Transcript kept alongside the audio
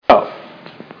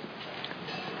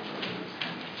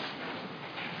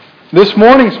This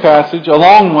morning's passage, a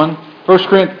long one, 1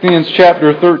 Corinthians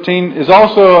chapter 13, is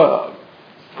also a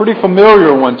pretty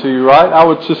familiar one to you, right? I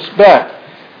would suspect.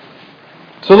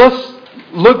 So let's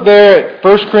look there at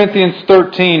 1 Corinthians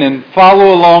 13 and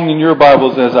follow along in your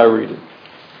Bibles as I read it.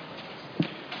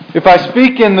 If I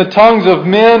speak in the tongues of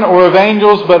men or of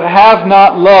angels but have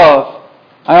not love,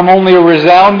 I am only a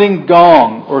resounding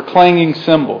gong or clanging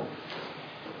cymbal.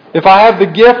 If I have the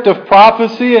gift of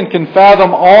prophecy and can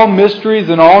fathom all mysteries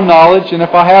and all knowledge, and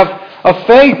if I have a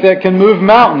faith that can move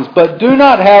mountains, but do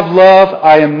not have love,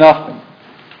 I am nothing.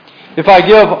 If I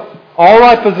give all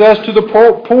I possess to the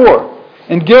poor,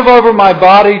 and give over my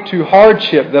body to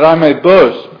hardship that I may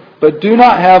boast, but do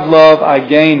not have love, I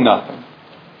gain nothing.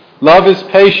 Love is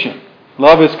patient.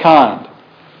 Love is kind.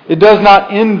 It does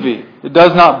not envy. It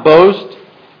does not boast.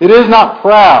 It is not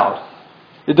proud.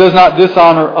 It does not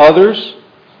dishonor others.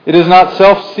 It is not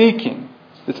self-seeking.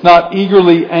 It's not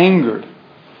eagerly angered.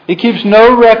 It keeps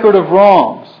no record of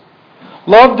wrongs.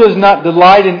 Love does not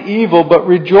delight in evil, but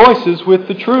rejoices with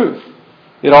the truth.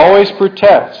 It always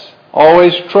protects,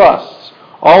 always trusts,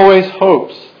 always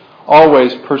hopes,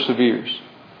 always perseveres.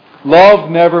 Love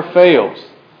never fails.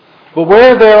 But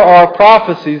where there are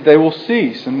prophecies, they will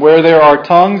cease, and where there are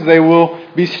tongues, they will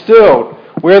be stilled.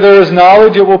 Where there is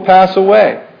knowledge, it will pass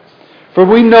away. For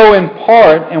we know in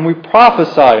part, and we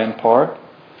prophesy in part.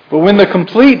 But when the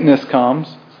completeness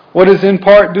comes, what is in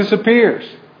part disappears.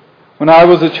 When I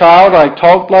was a child, I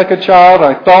talked like a child,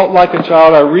 I thought like a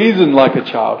child, I reasoned like a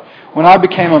child. When I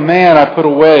became a man, I put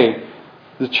away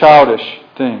the childish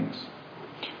things.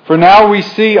 For now we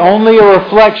see only a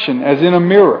reflection as in a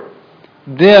mirror.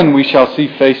 Then we shall see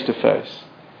face to face.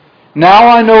 Now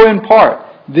I know in part,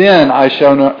 then I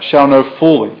shall know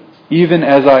fully, even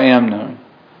as I am known.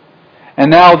 And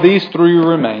now these three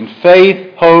remain,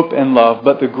 faith, hope, and love.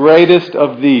 But the greatest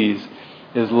of these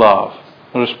is love.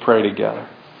 Let us pray together.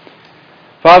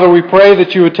 Father, we pray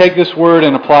that you would take this word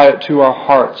and apply it to our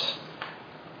hearts.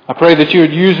 I pray that you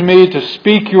would use me to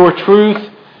speak your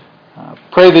truth. I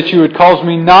pray that you would cause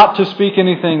me not to speak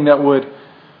anything that would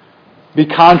be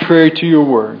contrary to your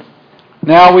word.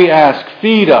 Now we ask,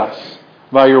 feed us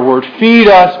by your word. Feed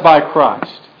us by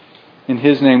Christ. In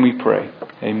His name we pray.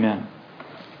 Amen.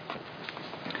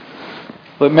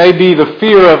 It may be the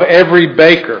fear of every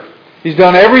baker. He's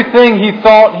done everything he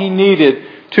thought he needed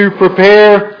to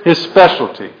prepare his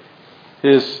specialty,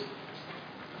 his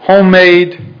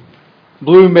homemade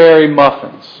blueberry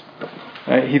muffins.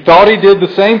 He thought he did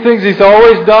the same things he's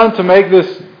always done to make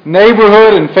this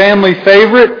neighborhood and family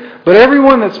favorite, but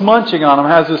everyone that's munching on them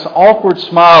has this awkward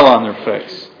smile on their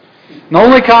face. And the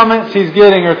only comments he's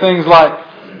getting are things like,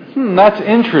 that's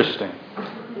interesting.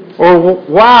 Or,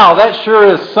 wow, that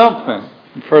sure is something.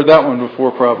 You've heard that one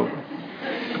before probably.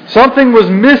 Something was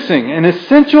missing, an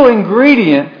essential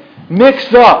ingredient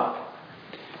mixed up.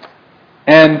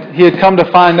 And he had come to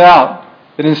find out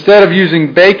that instead of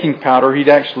using baking powder, he'd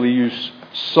actually used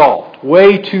salt.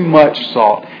 Way too much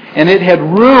salt. And it had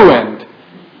ruined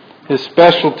his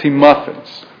specialty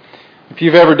muffins. If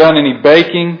you've ever done any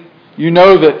baking, you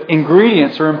know that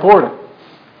ingredients are important.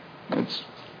 It's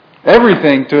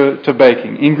everything to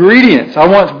baking. Ingredients. I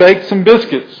once baked some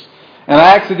biscuits, and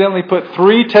I accidentally put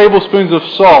 3 tablespoons of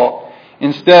salt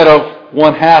instead of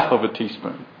 1/2 of a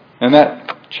teaspoon. And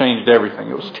that changed everything.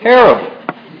 It was terrible.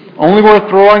 Only worth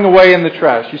throwing away in the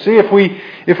trash. You see, if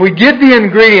we get the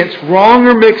ingredients wrong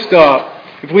or mixed up,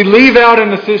 if we leave out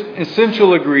an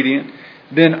essential ingredient,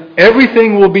 then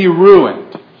everything will be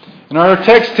ruined. In our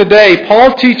text today,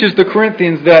 Paul teaches the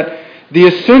Corinthians that the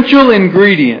essential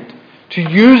ingredient to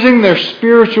using their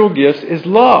spiritual gifts is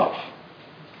love.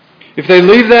 If they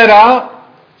leave that out,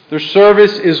 their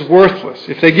service is worthless.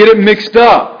 If they get it mixed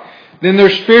up, then their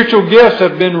spiritual gifts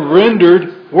have been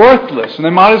rendered worthless, and they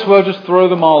might as well just throw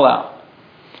them all out.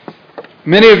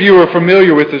 Many of you are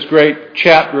familiar with this great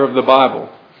chapter of the Bible.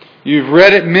 You've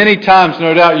read it many times,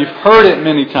 no doubt. You've heard it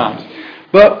many times.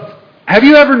 But have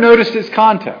you ever noticed its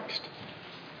context?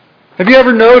 Have you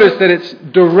ever noticed that it's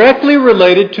directly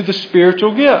related to the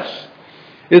spiritual gifts?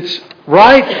 It's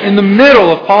right in the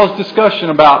middle of Paul's discussion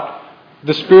about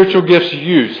the spiritual gifts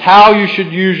used, how you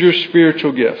should use your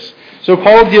spiritual gifts. So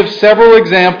Paul gives several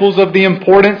examples of the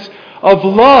importance of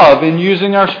love in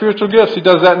using our spiritual gifts. He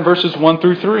does that in verses 1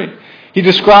 through 3. He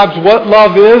describes what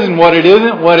love is and what it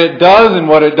isn't, what it does and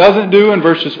what it doesn't do in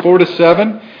verses 4 to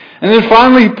 7. And then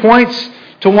finally he points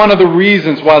to one of the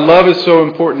reasons why love is so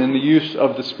important in the use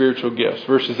of the spiritual gifts,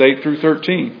 verses 8 through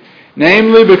 13.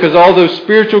 Namely, because although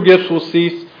spiritual gifts will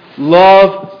cease,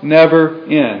 love never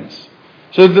ends.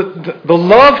 So the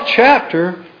love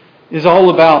chapter is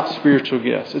all about spiritual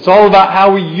gifts. It's all about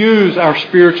how we use our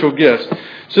spiritual gifts.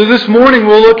 So this morning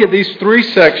we'll look at these 3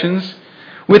 sections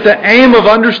with the aim of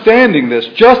understanding this,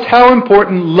 just how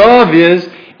important love is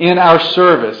in our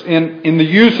service, in the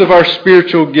use of our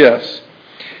spiritual gifts.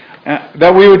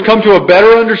 That we would come to a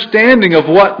better understanding of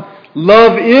what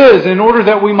love is in order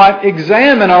that we might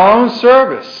examine our own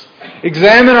service,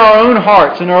 examine our own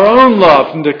hearts and our own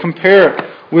love, and to compare it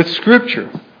with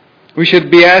Scripture. We should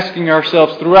be asking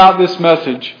ourselves throughout this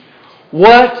message,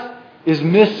 what is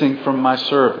missing from my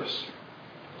service?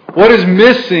 What is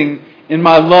missing in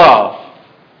my love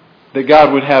that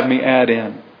God would have me add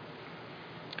in?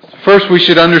 First, we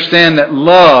should understand that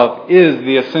love is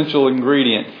the essential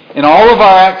ingredient in all of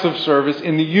our acts of service,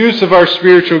 in the use of our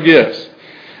spiritual gifts.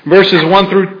 Verses 1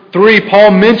 through 3,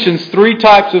 Paul mentions 3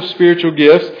 types of spiritual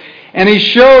gifts, and he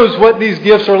shows what these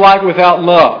gifts are like without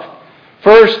love.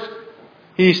 First,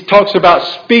 he talks about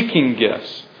speaking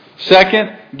gifts.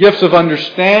 Second, gifts of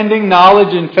understanding,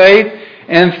 knowledge, and faith.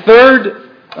 And third,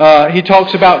 he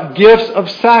talks about gifts of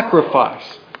sacrifice.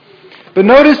 But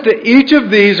notice that each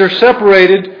of these are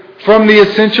separated from the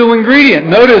essential ingredient.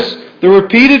 Notice the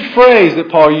repeated phrase that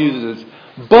Paul uses,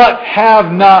 but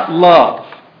have not love.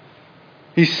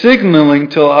 He's signaling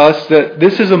to us that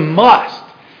this is a must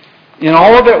in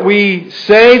all that we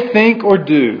say, think, or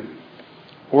do,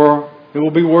 or it will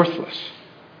be worthless.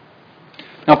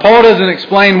 Now, Paul doesn't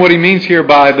explain what he means here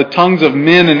by the tongues of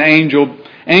men and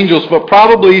angels, but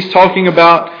probably he's talking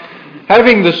about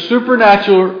having the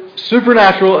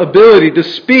supernatural ability to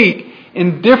speak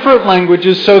in different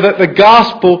languages so that the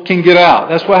gospel can get out.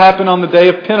 That's what happened on the day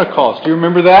of Pentecost. Do you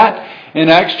remember that? In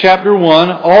Acts chapter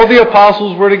 1, all the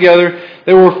apostles were together.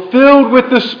 They were filled with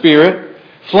the Spirit.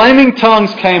 Flaming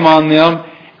tongues came on them,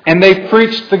 and they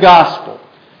preached the gospel.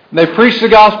 They preached the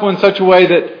gospel in such a way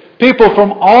that people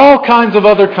from all kinds of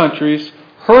other countries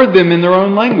heard them in their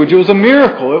own language. It was a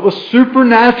miracle. It was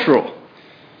supernatural.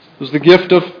 It was the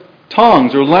gift of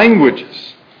tongues or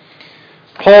languages.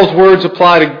 Paul's words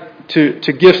apply to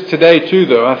gifts today too,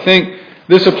 though. I think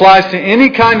this applies to any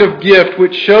kind of gift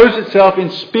which shows itself in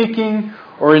speaking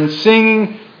or in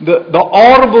singing, the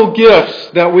audible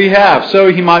gifts that we have,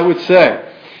 so he might would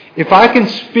say. If I can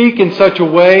speak in such a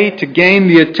way to gain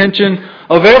the attention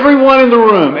of everyone in the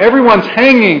room, everyone's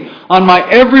hanging on my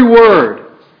every word.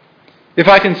 If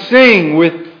I can sing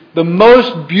with the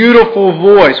most beautiful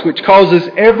voice which causes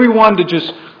everyone to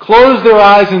just close their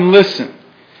eyes and listen.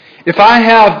 If I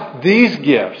have these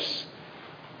gifts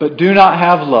but do not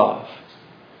have love,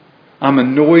 I'm a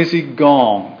noisy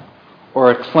gong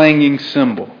or a clanging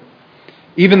cymbal.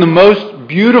 Even the most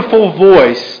beautiful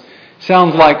voice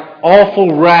sounds like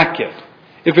awful racket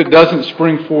if it doesn't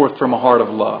spring forth from a heart of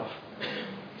love.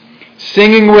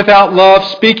 Singing without love,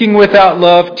 speaking without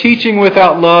love, teaching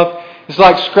without love is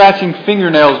like scratching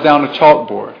fingernails down a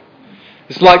chalkboard.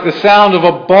 It's like the sound of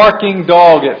a barking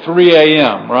dog at 3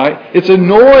 a.m., right? It's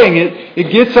annoying. It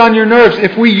gets on your nerves.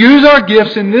 If we use our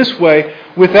gifts in this way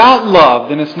without love,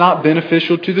 then it's not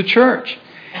beneficial to the church.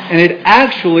 And it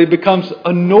actually becomes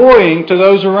annoying to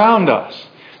those around us.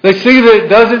 They see that it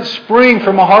doesn't spring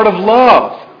from a heart of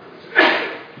love.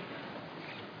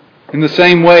 In the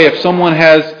same way, if someone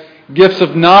has gifts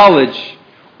of knowledge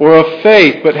or of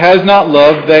faith but has not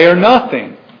love, they are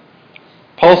nothing.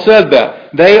 Paul said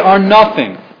that. They are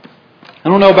nothing. I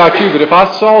don't know about you, but if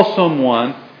I saw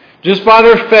someone just by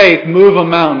their faith move a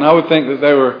mountain, I would think that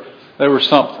they were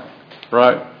something,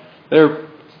 right? They're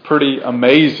pretty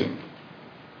amazing.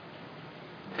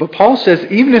 But Paul says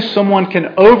even if someone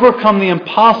can overcome the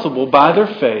impossible by their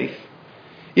faith,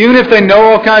 even if they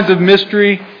know all kinds of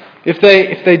mystery, if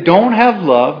they don't have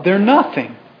love, they're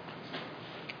nothing.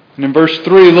 And in verse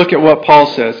 3, look at what Paul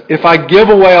says. If I give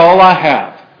away all I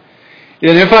have,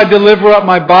 and if I deliver up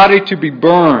my body to be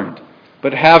burned,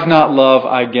 but have not love,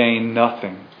 I gain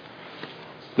nothing.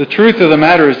 The truth of the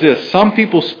matter is this. Some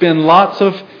people spend lots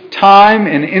of time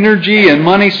and energy and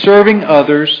money serving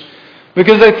others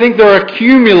because they think they're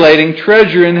accumulating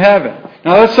treasure in heaven.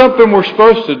 Now that's something we're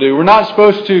supposed to do. We're not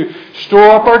supposed to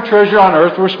store up our treasure on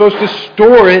earth. We're supposed to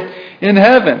store it in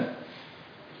heaven.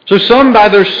 So some, by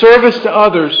their service to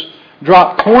others,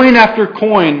 drop coin after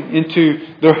coin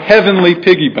into their heavenly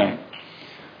piggy bank.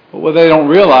 But what they don't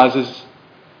realize is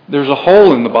there's a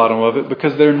hole in the bottom of it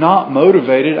because they're not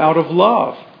motivated out of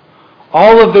love.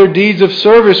 All of their deeds of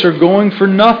service are going for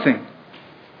nothing.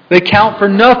 They count for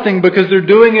nothing because they're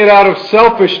doing it out of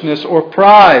selfishness or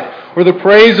pride or the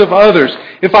praise of others.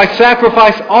 If I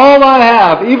sacrifice all I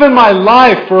have, even my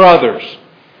life for others,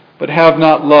 but have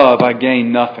not love, I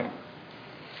gain nothing.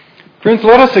 Friends,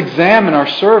 let us examine our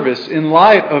service in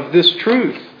light of this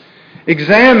truth.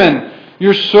 Examine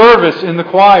your service in the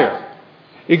choir.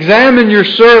 Examine your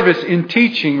service in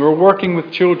teaching or working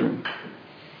with children.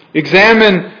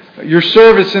 Examine your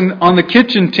service on the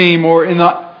kitchen team or in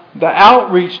the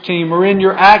outreach team or in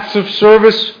your acts of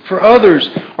service for others.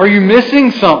 Are you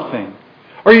missing something?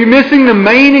 Are you missing the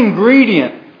main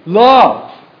ingredient,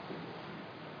 love?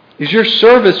 Is your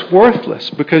service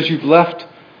worthless because you've left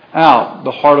out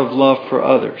the heart of love for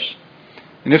others?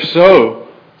 And if so,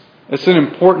 that's an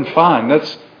important find.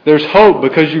 There's hope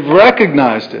because you've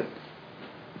recognized it.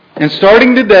 And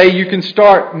starting today, you can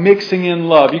start mixing in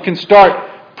love. You can start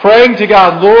praying to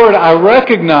God, Lord, I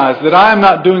recognize that I am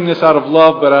not doing this out of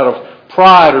love, but out of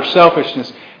pride or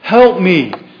selfishness. Help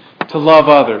me to love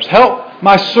others. Help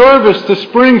my service to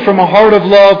spring from a heart of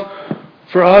love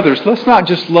for others. Let's not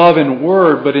just love in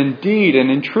word, but in deed and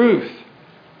in truth.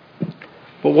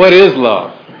 But what is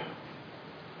love?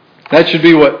 That should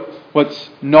be what's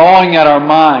gnawing at our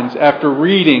minds after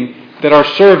reading that our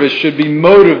service should be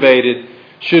motivated,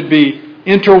 should be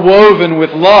interwoven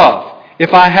with love.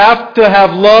 If I have to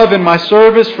have love in my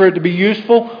service for it to be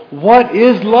useful, what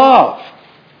is love?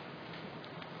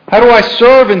 How do I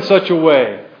serve in such a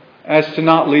way as to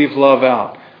not leave love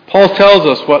out? Paul tells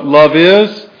us what love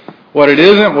is, what it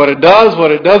isn't, what it does, what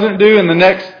it doesn't do in the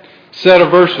next set of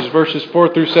verses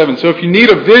 4 through 7. So if you need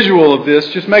a visual of this,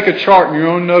 just make a chart in your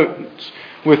own notes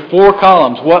with 4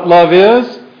 columns. What love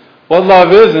is, what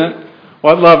love isn't,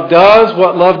 what love does,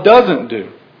 what love doesn't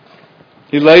do.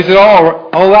 He lays it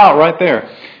all out right there.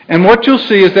 And what you'll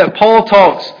see is that Paul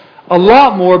talks a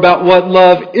lot more about what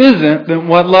love isn't than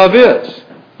what love is.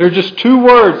 There are just 2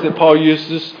 words that Paul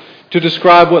uses to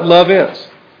describe what love is.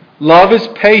 Love is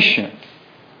patient.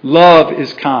 Love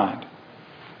is kind.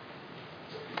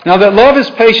 Now that love is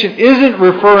patient isn't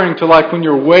referring to like when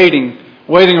you're waiting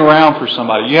around for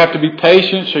somebody. You have to be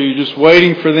patient, so you're just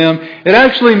waiting for them. It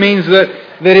actually means that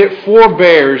it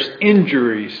forbears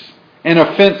injuries and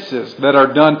offenses that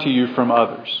are done to you from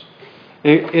others.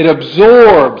 It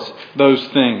absorbs those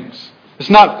things. It's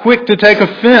not quick to take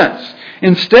offense.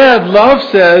 Instead, love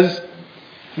says,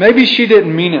 maybe she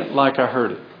didn't mean it like I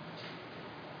heard it.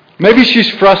 Maybe she's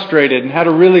frustrated and had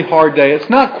a really hard day. It's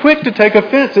not quick to take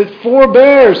offense. It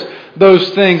forbears those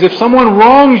things. If someone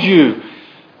wrongs you,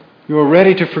 you are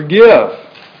ready to forgive.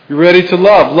 You're ready to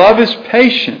love. Love is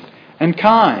patient and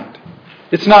kind.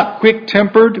 It's not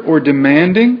quick-tempered or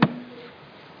demanding.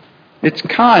 It's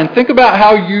kind. Think about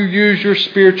how you use your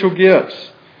spiritual gifts.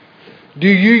 Do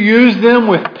you use them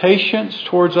with patience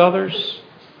towards others?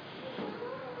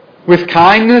 With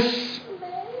kindness?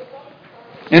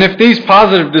 And if these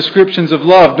positive descriptions of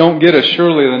love don't get us,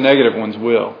 surely the negative ones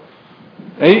will.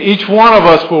 Each one of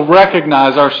us will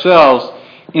recognize ourselves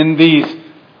in these,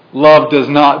 love does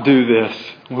not do this.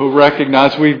 We'll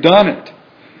recognize we've done it.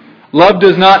 Love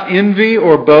does not envy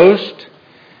or boast.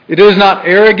 It is not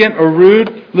arrogant or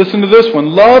rude. Listen to this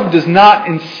one. Love does not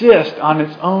insist on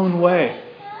its own way.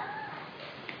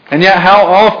 And yet how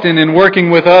often in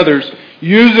working with others,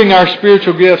 using our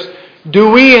spiritual gifts,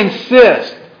 do we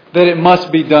insist that it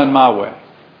must be done my way?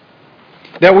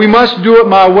 That we must do it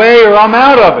my way or I'm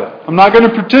out of it. I'm not going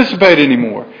to participate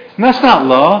anymore. And that's not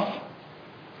love.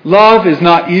 Love is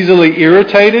not easily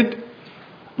irritated.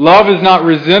 Love is not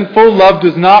resentful. Love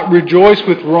does not rejoice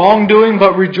with wrongdoing,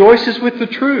 but rejoices with the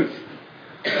truth.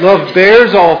 Love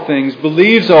bears all things,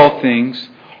 believes all things,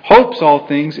 hopes all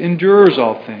things, endures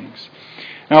all things.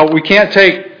 Now, we can't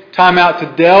take time out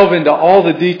to delve into all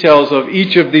the details of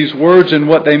each of these words and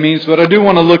what they mean, but I do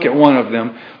want to look at one of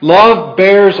them. Love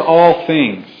bears all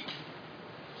things.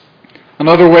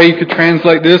 Another way you could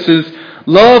translate this is,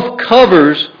 love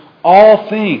covers all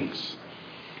things.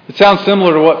 It sounds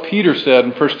similar to what Peter said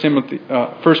in 1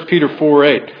 Peter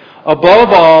 4:8. Above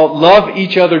all, love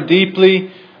each other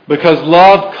deeply because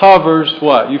love covers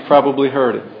what? You've probably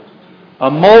heard it. A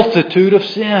multitude of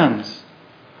sins.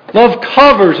 Love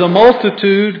covers a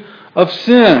multitude of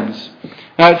sins.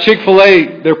 Now at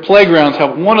Chick-fil-A, their playgrounds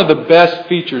have one of the best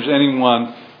features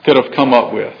anyone could have come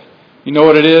up with. You know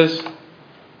what it is?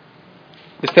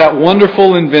 It's that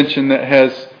wonderful invention that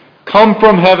has come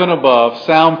from heaven above,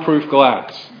 soundproof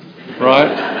glass.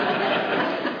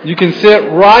 Right? You can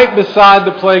sit right beside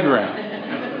the playground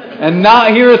and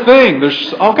not hear a thing.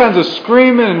 There's all kinds of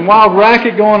screaming and wild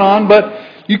racket going on, but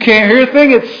you can't hear a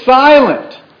thing. It's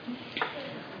silent.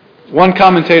 One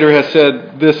commentator has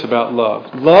said this about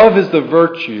love. Love is the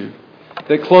virtue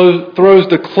that throws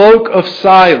the cloak of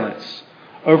silence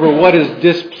over what is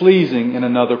displeasing in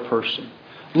another person.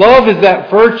 Love is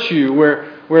that virtue where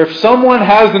if someone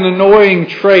has an annoying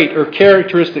trait or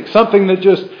characteristic, something that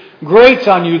just grates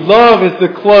on you, love is the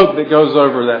cloak that goes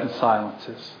over that and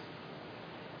silences.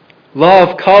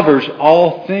 Love covers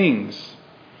all things.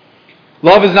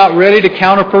 Love is not ready to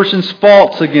count a person's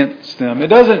faults against them. It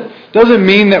doesn't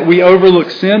mean that we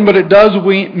overlook sin, but it does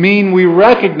mean we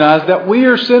recognize that we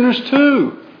are sinners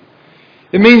too.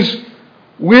 It means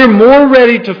we're more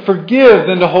ready to forgive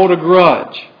than to hold a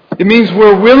grudge. It means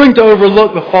we're willing to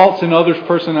overlook the faults in others'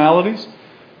 personalities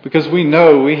because we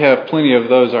know we have plenty of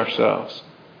those ourselves.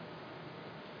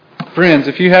 Friends,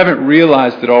 if you haven't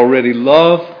realized it already,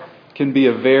 love can be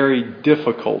a very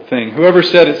difficult thing. Whoever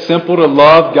said it's simple to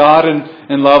love God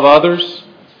and love others,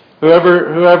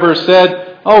 whoever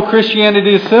said, oh,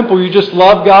 Christianity is simple, you just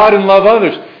love God and love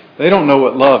others, they don't know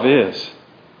what love is.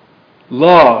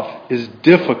 Love is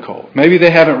difficult. Maybe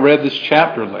they haven't read this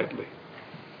chapter lately.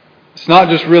 It's not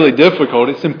just really difficult,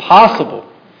 it's impossible.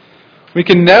 We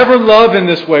can never love in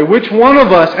this way. Which one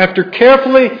of us, after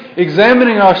carefully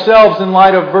examining ourselves in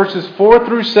light of verses 4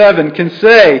 through 7, can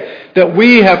say that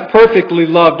we have perfectly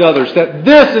loved others, that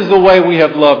this is the way we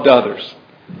have loved others?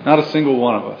 Not a single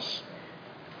one of us.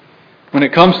 When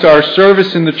it comes to our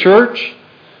service in the church,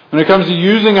 when it comes to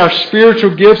using our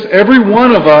spiritual gifts, every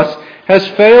one of us has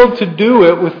failed to do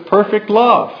it with perfect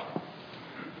love.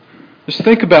 Just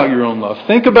think about your own love.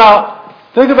 Think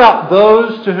about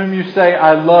those to whom you say,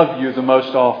 I love you the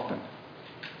most often.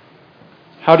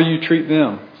 How do you treat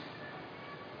them?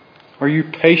 Are you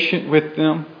patient with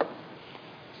them?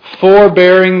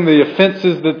 Forbearing the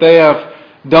offenses that they have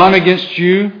done against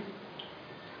you?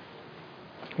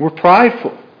 We're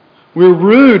prideful. We're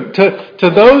rude. To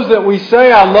those that we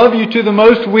say, I love you to the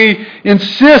most, we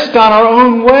insist on our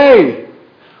own way.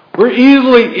 We're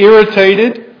easily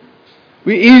irritated.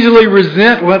 We easily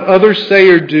resent what others say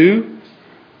or do.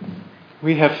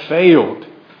 We have failed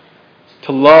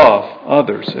to love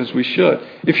others as we should.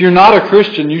 If you're not a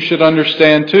Christian, you should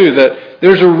understand too that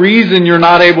there's a reason you're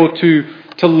not able to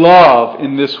love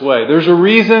in this way. There's a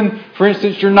reason, for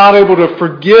instance, you're not able to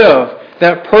forgive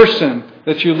that person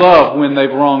that you love when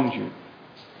they've wronged you.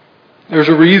 There's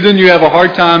a reason you have a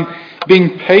hard time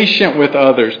being patient with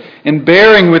others and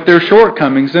bearing with their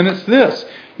shortcomings, and it's this.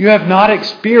 You have not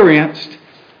experienced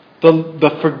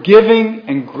the forgiving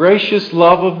and gracious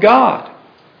love of God.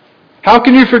 How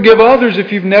can you forgive others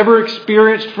if you've never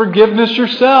experienced forgiveness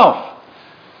yourself?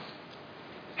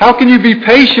 How can you be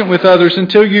patient with others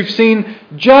until you've seen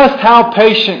just how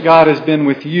patient God has been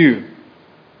with you?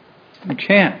 You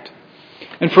can't.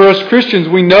 And for us Christians,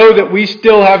 we know that we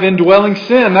still have indwelling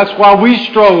sin. That's why we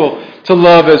struggle to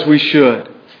love as we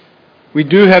should. We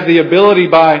do have the ability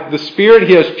by the Spirit.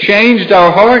 He has changed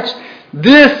our hearts.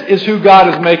 This is who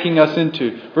God is making us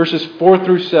into. Verses 4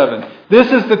 through 7. This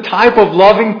is the type of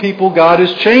loving people God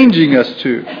is changing us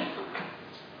to.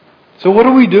 So what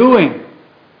are we doing?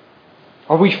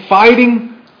 Are we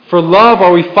fighting for love?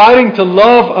 Are we fighting to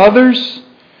love others?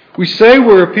 We say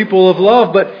we're a people of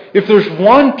love, but if there's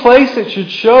one place it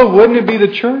should show, wouldn't it be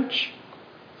the church?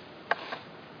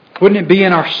 Wouldn't it be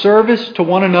in our service to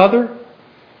one another?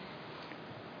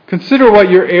 Consider what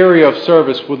your area of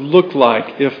service would look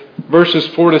like if verses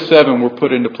 4 to 7 were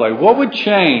put into play. What would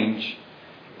change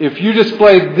if you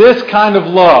displayed this kind of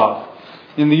love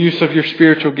in the use of your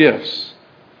spiritual gifts?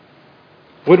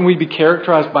 Wouldn't we be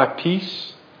characterized by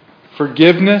peace,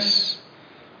 forgiveness,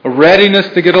 a readiness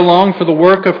to get along for the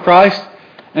work of Christ?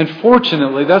 And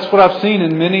fortunately, that's what I've seen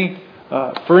in many,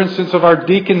 for instance, of our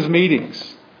deacons'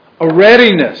 meetings. A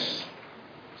readiness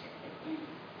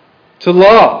to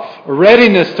love, a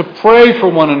readiness to pray for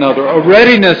one another, a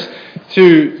readiness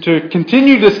to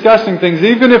continue discussing things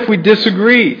even if we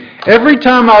disagree. Every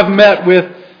time I've met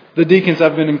with the deacons,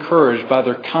 I've been encouraged by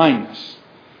their kindness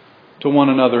to one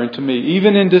another and to me,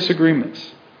 even in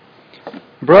disagreements.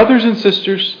 Brothers and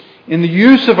sisters, in the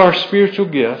use of our spiritual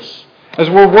gifts, as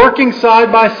we're working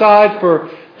side by side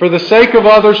for the sake of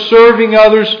others, serving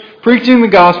others, preaching the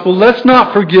gospel, let's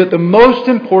not forget the most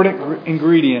important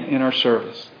ingredient in our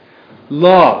service.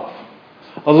 Love.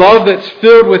 A love that's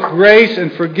filled with grace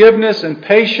and forgiveness and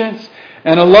patience,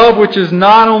 and a love which is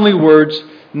not only words,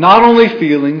 not only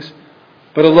feelings,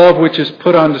 but a love which is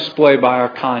put on display by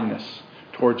our kindness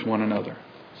towards one another.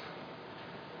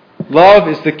 Love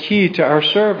is the key to our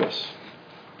service.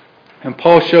 And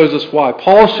Paul shows us why.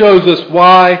 Paul shows us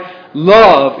why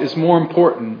love is more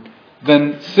important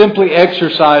than simply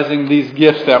exercising these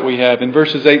gifts that we have in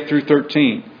verses 8 through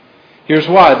 13. Here's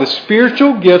why. The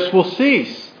spiritual gifts will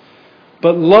cease,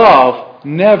 but love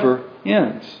never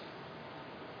ends.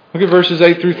 Look at verses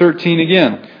 8 through 13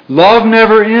 again. Love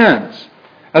never ends.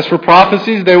 As for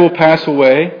prophecies, they will pass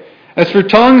away. As for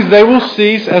tongues, they will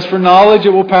cease. As for knowledge, it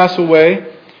will pass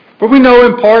away. For we know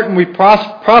in part and we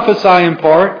prophesy in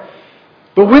part.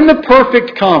 But when the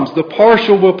perfect comes, the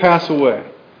partial will pass away.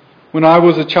 When I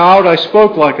was a child, I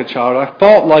spoke like a child. I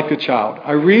thought like a child.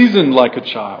 I reasoned like a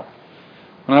child.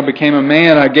 When I became a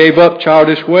man, I gave up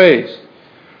childish ways.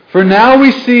 For now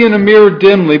we see in a mirror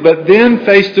dimly, but then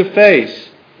face to face.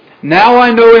 Now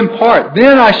I know in part,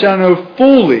 then I shall know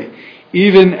fully,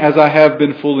 even as I have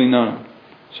been fully known.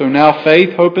 So now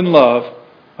faith, hope, and love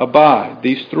abide,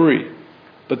 these three.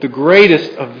 But the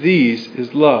greatest of these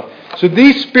is love. So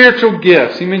these spiritual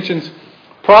gifts, he mentions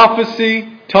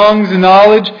prophecy, tongues, and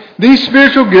knowledge. These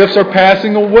spiritual gifts are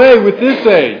passing away with this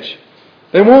age.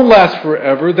 They won't last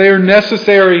forever. They are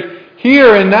necessary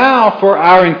here and now for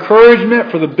our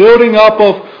encouragement, for the building up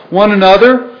of one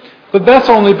another. But that's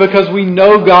only because we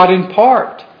know God in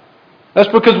part. That's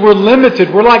because we're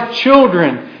limited. We're like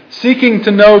children seeking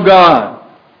to know God.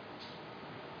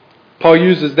 Paul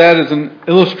uses that as an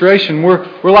illustration. We're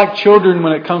like children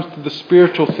when it comes to the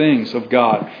spiritual things of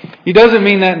God. He doesn't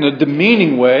mean that in a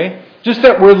demeaning way, just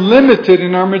that we're limited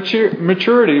in our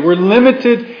maturity. We're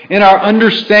limited in our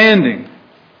understanding.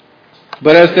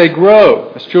 But as they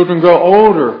grow, as children grow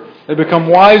older, they become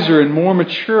wiser and more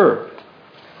mature.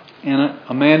 And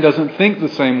a man doesn't think the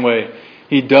same way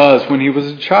he does when he was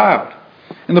a child.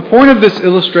 And the point of this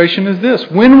illustration is this.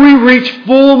 When we reach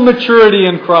full maturity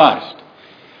in Christ,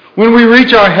 when we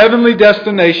reach our heavenly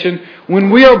destination, when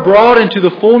we are brought into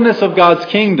the fullness of God's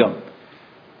kingdom,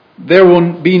 there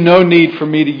will be no need for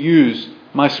me to use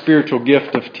my spiritual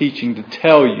gift of teaching to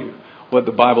tell you what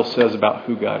the Bible says about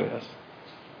who God is.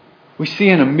 We see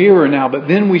in a mirror now, but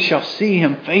then we shall see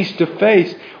Him face to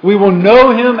face. We will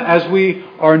know Him as we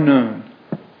are known.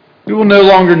 We will no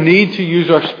longer need to use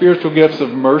our spiritual gifts of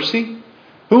mercy.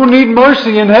 Who will need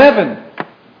mercy in heaven?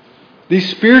 These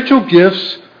spiritual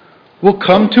gifts will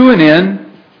come to an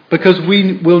end because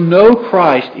we will know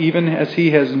Christ even as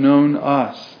He has known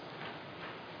us.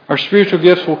 Our spiritual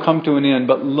gifts will come to an end,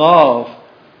 but love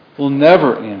will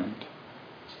never end.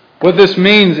 What this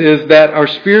means is that our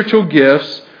spiritual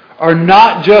gifts are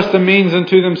not just a means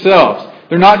unto themselves.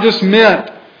 They're not just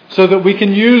meant so that we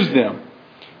can use them.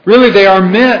 Really, they are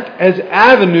meant as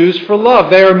avenues for love.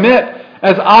 They are meant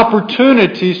as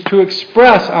opportunities to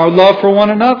express our love for one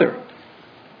another.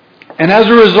 And as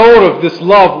a result of this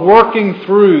love working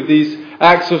through these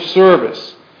acts of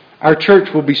service, our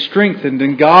church will be strengthened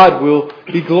and God will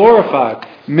be glorified.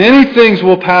 Many things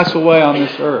will pass away on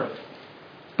this earth,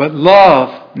 but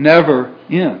love never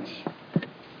ends.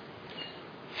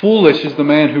 Foolish is the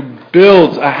man who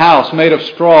builds a house made of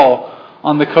straw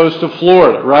on the coast of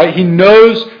Florida, right? He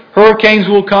knows hurricanes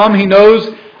will come. He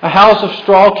knows a house of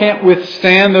straw can't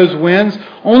withstand those winds.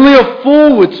 Only a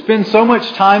fool would spend so much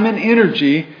time and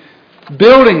energy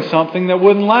building something that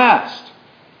wouldn't last.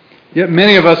 Yet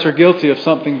many of us are guilty of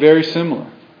something very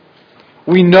similar.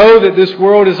 We know that this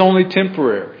world is only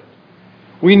temporary.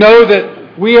 We know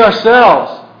that we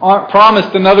ourselves aren't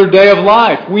promised another day of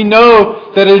life. We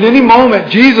know that at any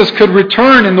moment Jesus could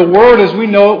return and the world as we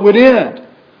know it would end.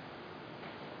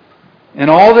 And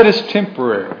all that is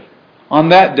temporary on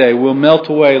that day will melt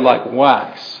away like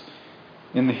wax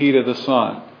in the heat of the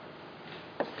sun.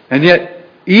 And yet,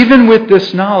 even with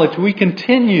this knowledge, we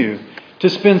continue to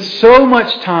spend so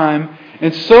much time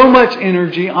and so much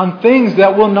energy on things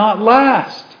that will not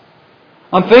last,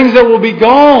 on things that will be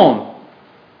gone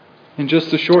in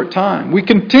just a short time. We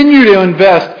continue to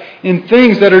invest in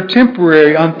things that are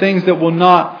temporary, on things that will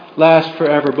not last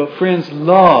forever. But friends,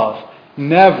 love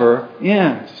never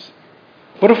ends.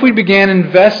 What if we began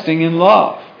investing in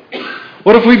love?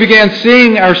 What if we began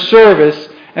seeing our service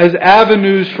as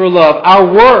avenues for love?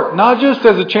 Our work, not just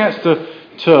as a chance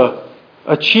to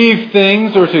achieve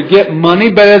things or to get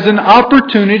money, but as an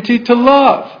opportunity to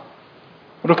love.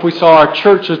 What if we saw our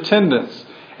church attendance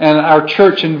and our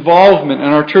church involvement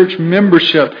and our church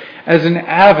membership as an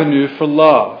avenue for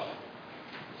love?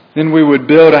 Then we would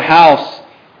build a house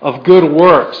of good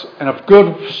works and of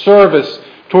good service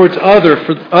towards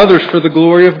others for the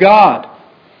glory of God.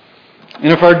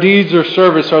 And if our deeds or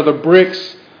service are the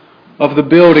bricks of the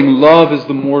building, love is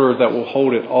the mortar that will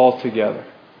hold it all together.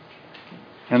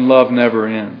 And love never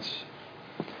ends.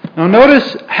 Now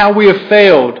notice how we have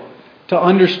failed to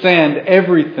understand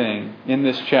everything in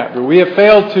this chapter. We have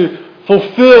failed to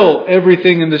fulfill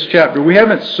everything in this chapter. We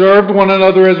haven't served one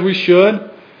another as we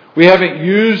should. We haven't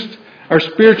used our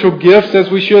spiritual gifts as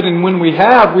we should. And when we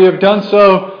have done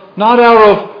so not out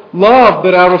of love,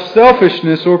 but out of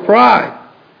selfishness or pride.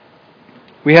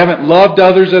 We haven't loved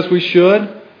others as we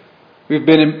should. We've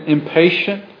been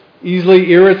impatient,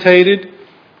 easily irritated.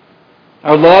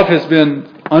 Our love has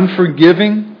been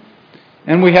unforgiving.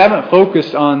 And we haven't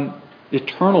focused on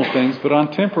eternal things, but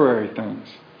on temporary things.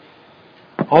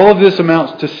 All of this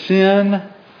amounts to sin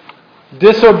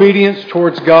disobedience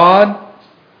towards God.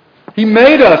 He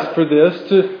made us for this,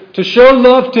 to show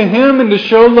love to Him and to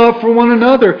show love for one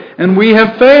another. And we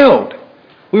have failed.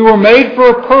 We were made for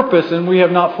a purpose and we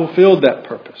have not fulfilled that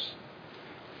purpose.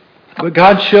 But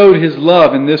God showed His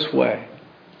love in this way.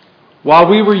 While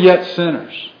we were yet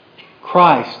sinners,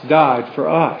 Christ died for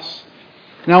us.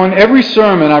 Now in every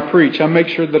sermon I preach, I make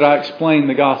sure that I explain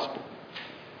the gospel.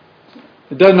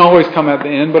 It doesn't always come at the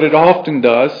end, but it often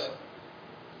does.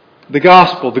 The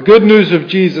gospel, the good news of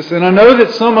Jesus. And I know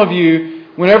that some of you,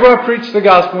 whenever I preach the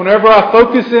gospel, whenever I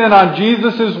focus in on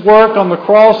Jesus' work on the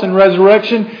cross and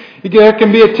resurrection, there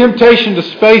can be a temptation to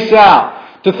space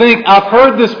out, to think, I've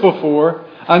heard this before,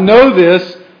 I know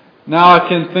this, now I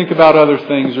can think about other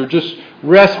things, or just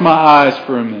rest my eyes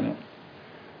for a minute.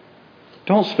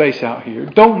 Don't space out here.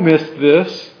 Don't miss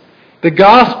this. The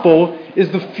gospel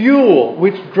is the fuel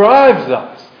which drives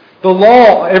us. The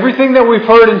law, everything that we've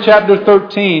heard in chapter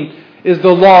 13 is the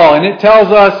law, and it tells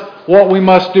us what we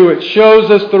must do. It shows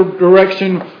us the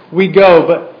direction we go,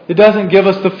 but it doesn't give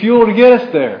us the fuel to get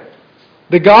us there.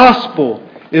 The gospel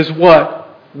is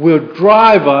what will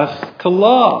drive us to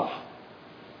love.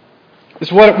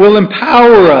 It's what will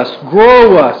empower us,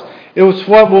 grow us. It's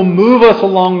what will move us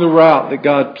along the route that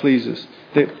God pleases,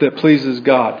 that pleases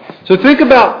God. So think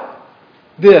about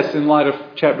this in light of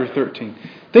chapter 13.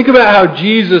 Think about how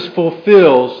Jesus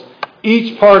fulfills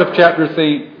each part of chapter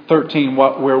 13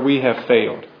 where we have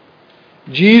failed.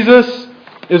 Jesus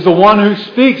is the one who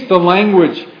speaks the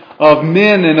language of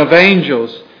men and of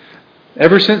angels.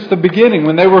 Ever since the beginning,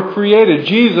 when they were created,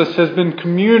 Jesus has been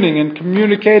communing and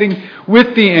communicating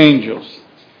with the angels.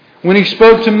 When He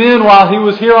spoke to men while He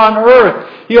was here on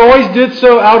earth, He always did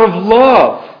so out of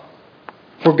love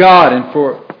for God and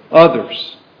for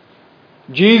others.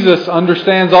 Jesus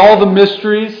understands all the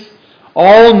mysteries,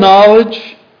 all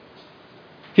knowledge.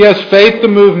 He has faith to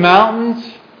move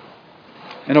mountains.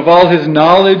 And of all His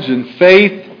knowledge and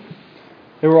faith,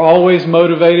 they were always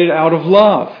motivated out of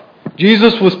love.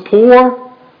 Jesus was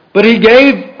poor, but He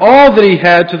gave all that He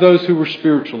had to those who were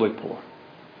spiritually poor.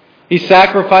 He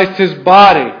sacrificed His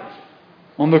body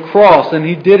on the cross, and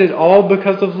He did it all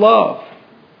because of love.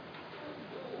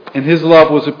 And His love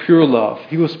was a pure love.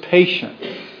 He was patient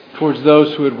towards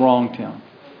those who had wronged Him.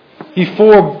 He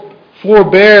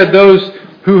forbeared those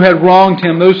who had wronged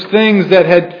Him, those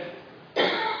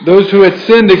who had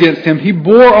sinned against Him. He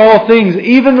bore all things,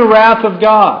 even the wrath of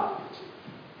God.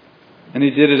 And He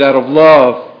did it out of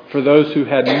love for those who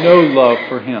had no love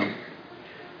for Him.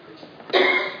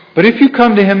 But if you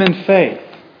come to Him in faith,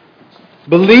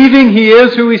 believing He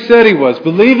is who He said He was,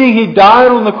 believing He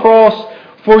died on the cross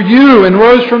for you and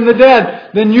rose from the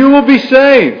dead, then you will be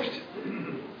saved.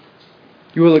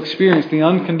 You will experience the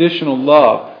unconditional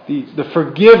love, the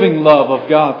forgiving love of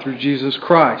God through Jesus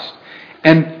Christ.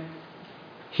 And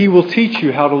He will teach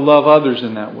you how to love others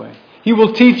in that way. He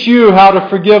will teach you how to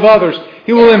forgive others.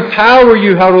 He will empower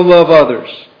you how to love others.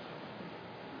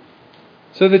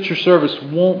 So that your service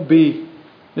won't be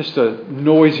just a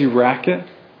noisy racket.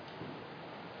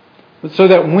 But so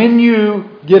that when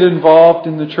you get involved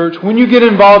in the church, when you get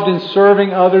involved in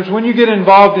serving others, when you get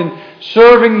involved in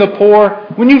serving the poor,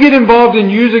 when you get involved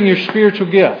in using your spiritual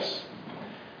gifts,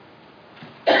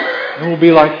 it will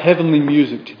be like heavenly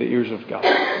music to the ears of God.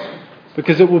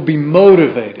 Because it will be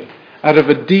motivated out of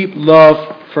a deep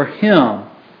love for Him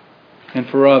and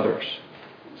for others.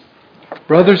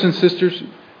 Brothers and sisters,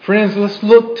 friends, let's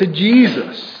look to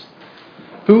Jesus,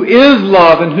 who is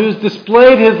love and who's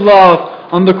displayed His love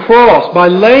on the cross by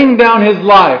laying down His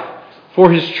life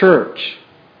for His church.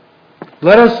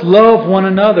 Let us love one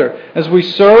another as we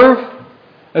serve,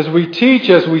 as we teach,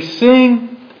 as we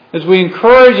sing, as we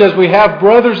encourage, as we have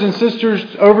brothers and sisters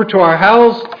over to our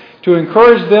house to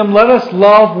encourage them. Let us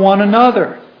love one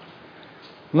another.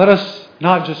 Let us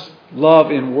not just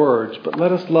love in words, but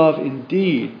let us love in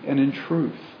deed and in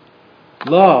truth.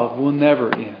 Love will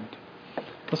never end.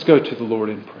 Let's go to the Lord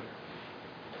in prayer.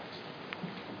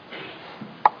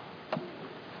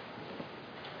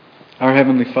 Our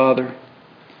Heavenly Father,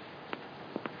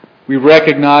 we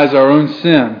recognize our own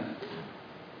sin.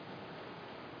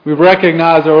 We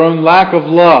recognize our own lack of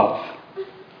love.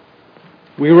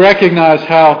 We recognize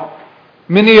how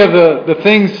many of the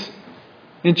things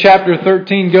in chapter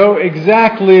 13 go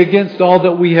exactly against all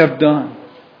that we have done.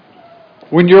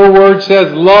 When your word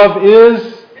says love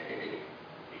is,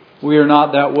 we are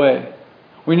not that way.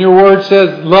 When your word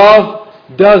says love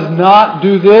does not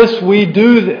do this, we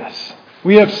do this.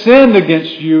 We have sinned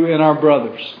against you and our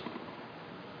brothers.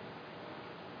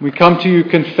 We come to you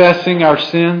confessing our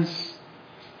sins.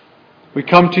 We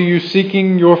come to you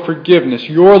seeking your forgiveness,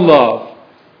 your love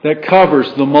that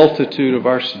covers the multitude of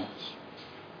our sins.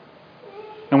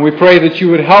 And we pray that you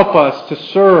would help us to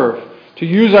serve, to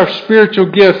use our spiritual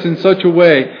gifts in such a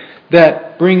way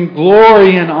that bring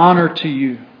glory and honor to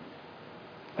you.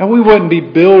 And we wouldn't be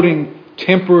building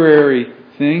temporary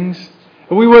things.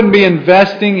 And we wouldn't be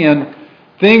investing in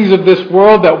things of this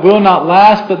world that will not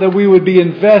last, but that we would be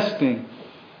investing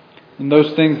in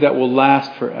those things that will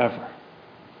last forever.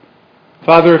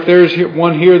 Father, if there is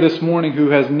one here this morning who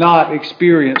has not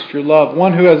experienced your love,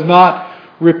 one who has not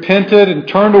repented and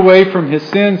turned away from his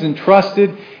sins and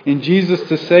trusted in Jesus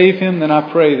to save him, then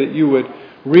I pray that you would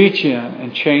reach in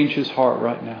and change his heart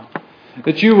right now.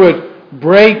 That you would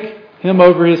break him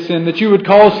over his sin, that you would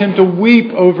cause him to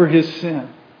weep over his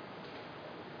sin.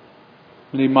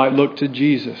 And he might look to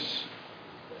Jesus,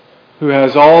 who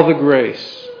has all the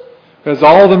grace, who has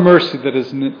all the mercy that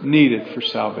is needed for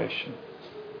salvation.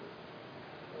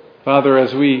 Father,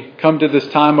 as we come to this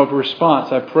time of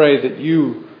response, I pray that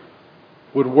you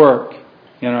would work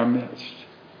in our midst.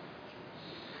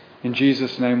 In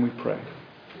Jesus' name we pray.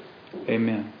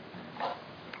 Amen.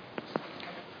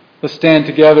 Let's stand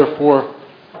together for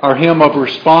our hymn of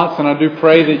response, and I do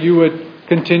pray that you would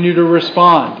continue to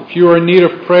respond. If you are in need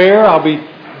of prayer, I'll be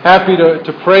happy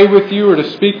to pray with you or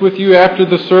to speak with you after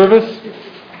the service.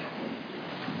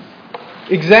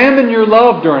 Examine your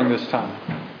love during this time.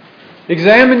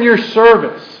 Examine your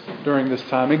service during this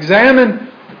time.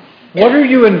 Examine, what are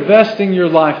you investing your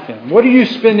life in? What are you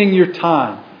spending your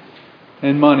time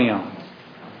and money on?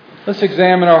 Let's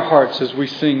examine our hearts as we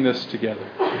sing this together.